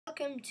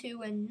welcome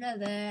to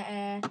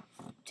another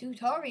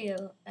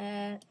tutorial.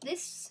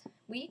 This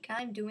week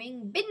I'm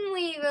doing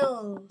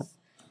Binweevils.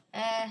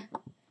 I've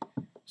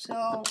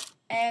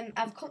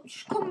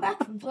come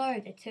back from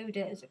Florida 2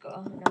 days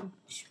ago and I'm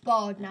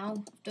bored now.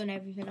 I've done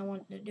everything I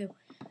wanted to do.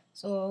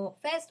 So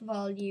first of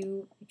all,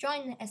 you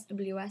join the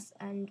SWS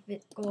and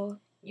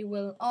you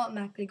will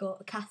automatically go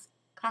to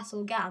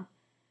Castle Gam,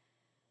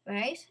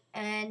 right?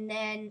 And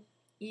then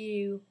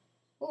you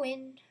go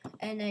in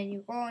and then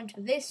you go into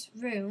this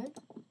room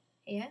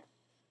here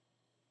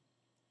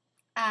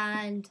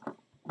and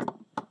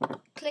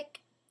click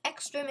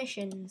extra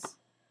missions.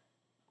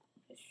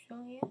 Just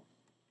show you.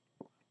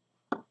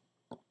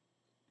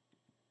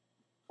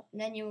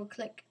 And then you will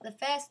click the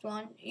first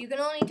one. You can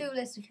only do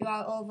this if you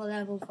are over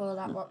level 4.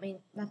 That's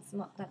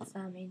what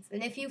that means.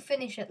 And if you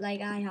finish it like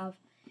I have,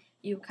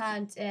 you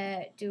can't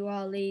do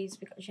all these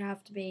because you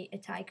have to be a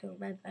Tycoon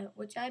member,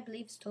 which I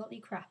believe is totally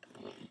crap.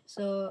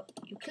 So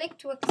you click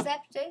to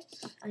accept it.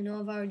 I know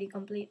I've already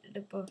completed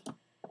it, but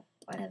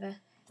whatever.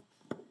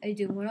 I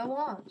do what I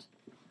want.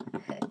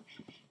 Okay,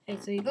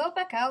 so you go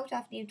back out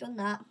after you've done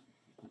that.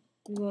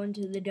 You go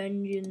into the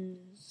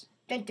dungeons.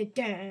 Dun, dun,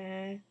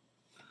 dun.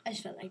 I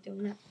just felt like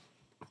doing that.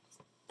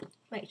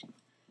 Right.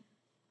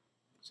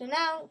 So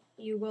now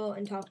you go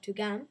and talk to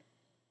Gam,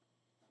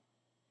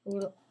 who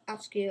will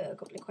ask you a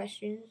couple of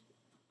questions,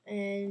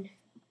 and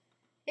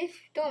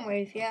don't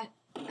worry, if you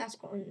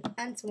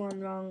answer one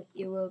wrong,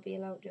 you will be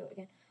allowed to do it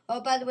again. Oh,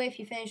 by the way, if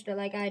you finished it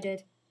like I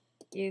did,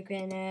 you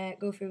can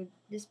go through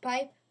this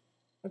pipe,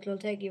 which will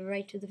take you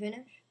right to the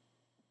finish.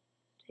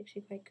 It's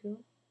actually quite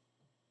cool.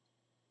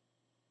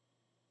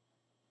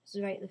 This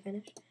is right at the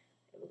finish.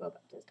 We'll go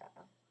back to the start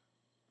now.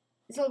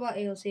 This is all what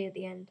you'll see at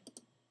the end.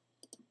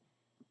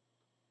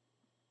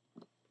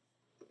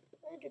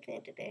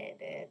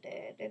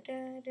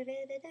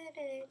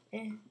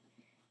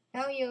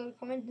 Now you'll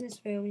come into this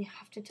room and you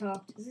have to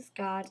talk to this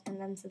guard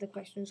and answer the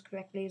questions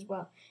correctly as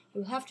well.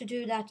 You'll have to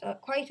do that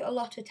quite a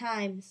lot of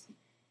times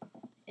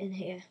in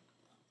here.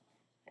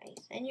 Right,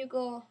 then you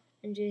go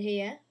into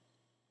here,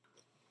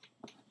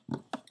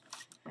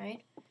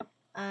 right,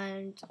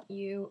 and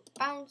you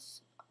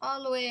bounce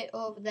all the way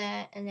over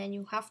there, and then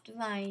you have to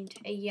find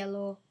a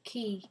yellow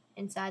key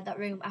inside that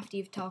room after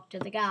you've talked to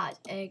the guard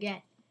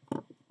again.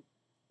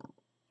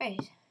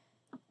 Right.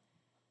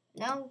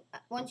 Now,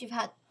 once you've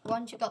got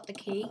the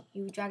key,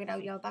 you drag it out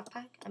of your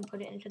backpack and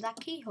put it into that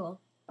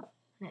keyhole,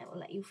 and it will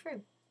let you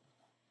through.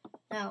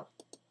 Now,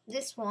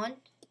 this one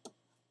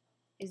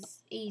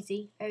is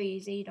easy, very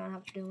easy. You don't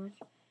have to do much.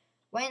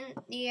 When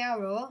the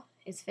arrow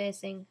is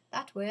facing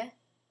that way,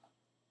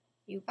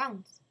 you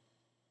bounce.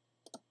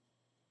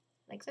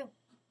 Like so.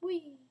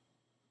 Whee!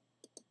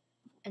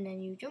 And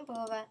then you jump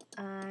over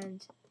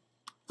and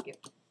you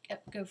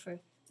go through.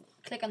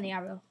 Click on the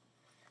arrow.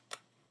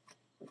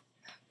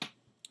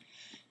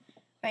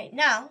 Right,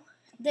 now,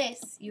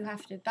 this, you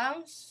have to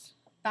bounce,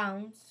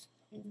 bounce,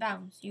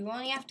 bounce. You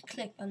only have to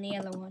click on the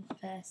yellow one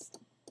first.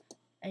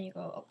 And you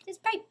go up this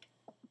pipe.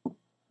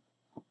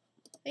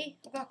 See,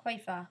 I got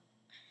quite far.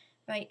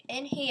 Right,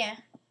 in here,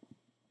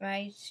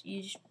 right,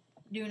 you just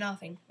do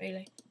nothing,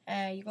 really.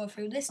 You go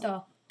through this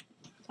door.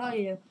 That's all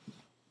you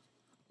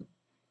do.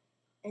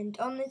 And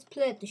on this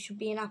plate, there should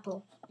be an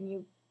apple. And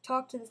you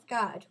talk to this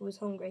guard who is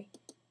hungry.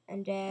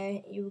 And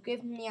you give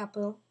him the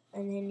apple,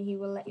 and then he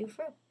will let you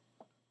through.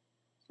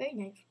 It's very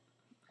nice.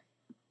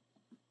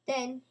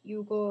 Then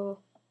you go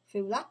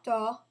through that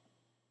door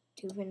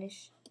to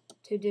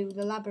do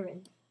the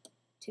labyrinth,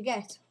 to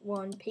get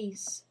one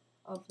piece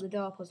of the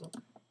door puzzle.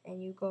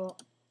 And you go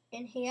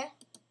in here.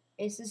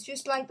 This is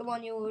just like the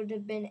one you would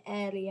have been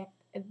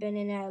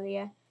in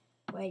earlier,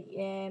 where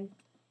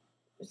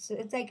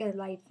it's like a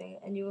light thing,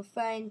 and you will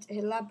find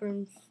a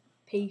labyrinth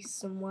piece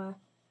somewhere.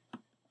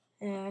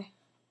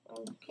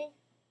 Okay,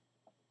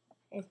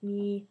 it's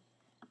me,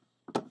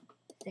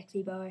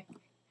 sexy boy.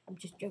 I'm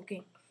just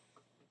joking.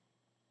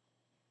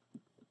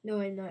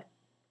 No, I'm not.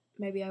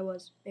 Maybe I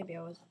was.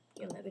 You'll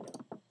never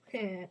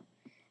know.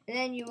 And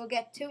then you will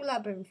get 2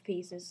 labyrinth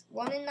pieces.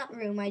 One in that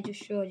room I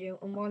just showed you,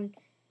 and one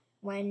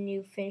when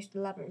you finish the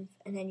labyrinth.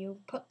 And then you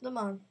put them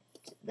on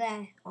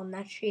there on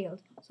that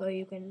shield, so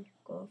you can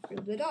go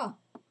through the door.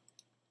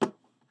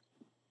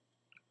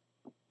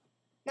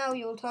 Now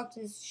you will talk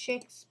to this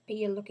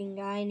Shakespeare-looking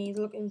guy, and he's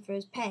looking for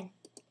his pen.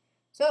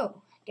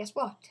 So, guess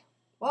what?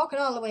 Walking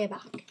all the way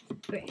back.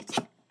 Great.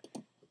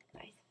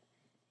 Right.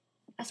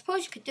 I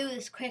suppose you could do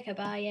this quicker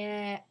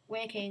by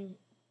waking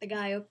the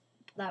guy up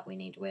that we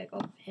need to wake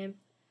up him.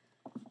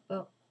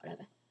 But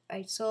whatever.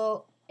 Right,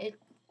 so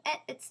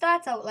it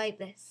starts out like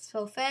this.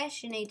 So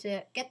first you need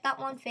to get that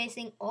one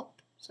facing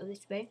up, so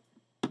this way,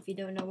 if you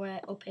don't know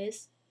where up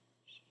is.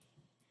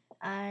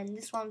 And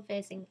this one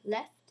facing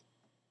left,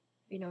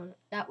 if you don't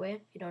that way,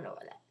 if you don't know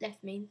what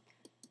left means.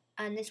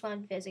 And this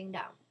one facing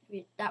down,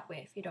 that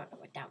way, if you don't know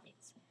what down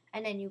means.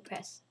 And then you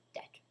press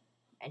dead,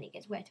 and he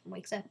gets wet and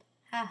wakes up.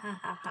 Ha ha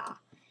ha ha.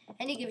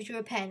 And he gives you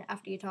a pen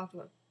after you talk to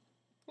him.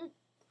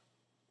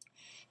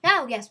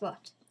 Now, guess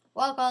what?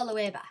 Walk all the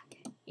way back.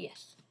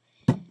 Yes.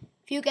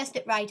 If you guessed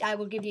it right, I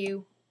will give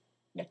you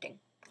Nothing.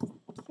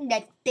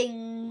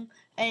 Nothing.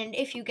 And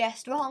if you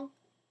guessed wrong,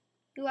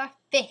 you are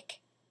thick.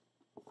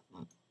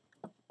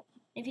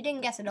 If you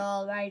didn't guess it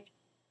all right,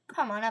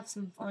 come on, have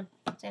some fun.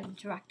 It's an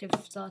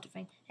interactive sort of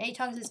thing. And he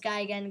talks to this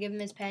guy again, give him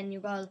his pen. You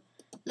gotta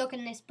look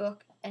in this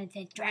book and it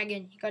says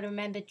dragon. You gotta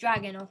remember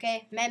dragon,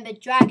 okay? Remember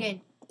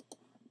dragon.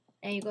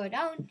 And you go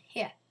down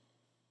here.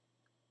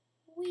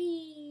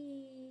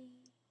 Whee!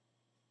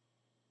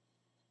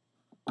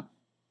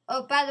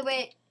 Oh, by the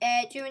way,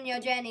 during your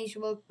journeys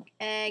you will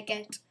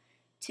get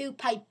 2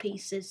 pipe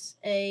pieces.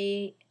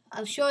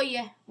 I'll show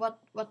you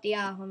what they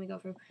are when we go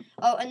through.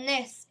 Oh, and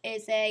this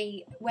is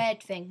a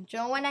word thing. Do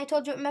you know when I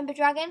told you remember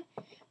dragon?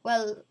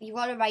 Well, you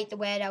got to write the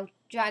word out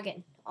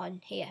dragon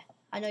on here.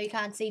 I know you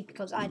can't see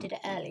because I did it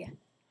earlier.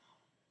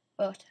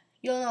 But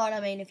you'll know what I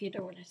mean if you're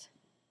doing it.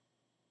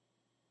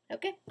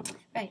 Okay?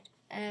 Right.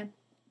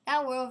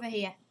 Now we're over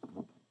here.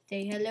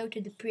 Say hello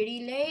to the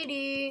pretty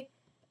lady.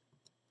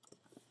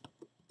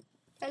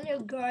 Hello,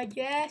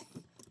 gorgeous.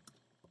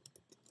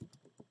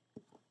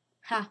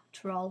 Ha,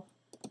 troll.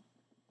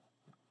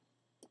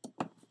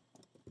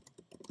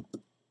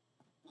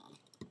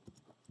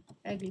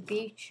 Ugly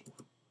beach.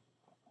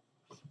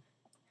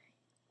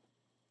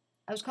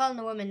 I was calling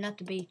the woman, not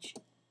the beach.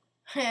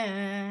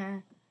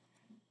 I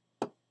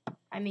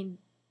mean,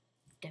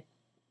 the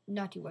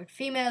naughty word.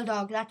 Female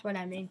dog, that's what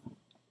I mean.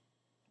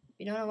 If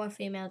you don't know what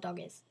female dog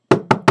is,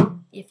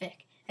 you're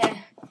thick.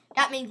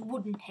 That means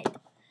wooden head.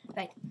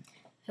 Right,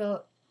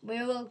 so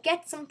we will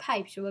get some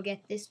pipes. We will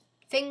get this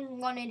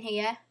one in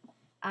here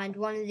and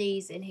one of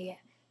these in here.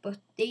 But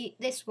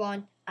this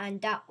one and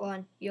that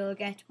one you'll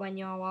get when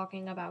you're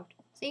walking about.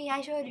 See,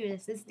 I showed you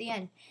this. This is the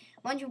end.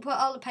 Once you put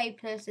all the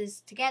pipe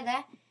pieces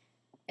together,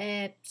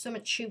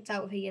 something shoots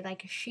out of here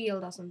like a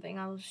shield or something.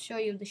 I'll show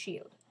you the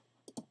shield.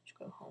 Let's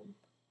go home.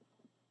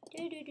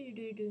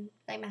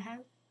 Like my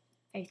house.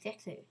 Very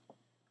sexy.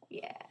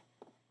 Yeah.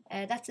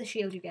 That's the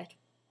shield you get.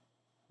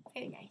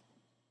 Very nice.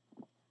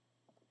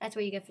 That's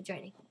what you get for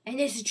joining. And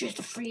this is just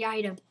a free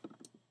item.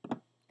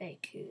 Very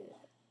cool.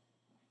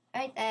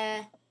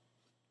 Right,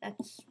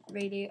 that's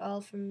really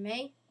all from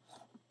me.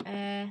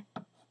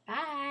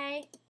 Bye.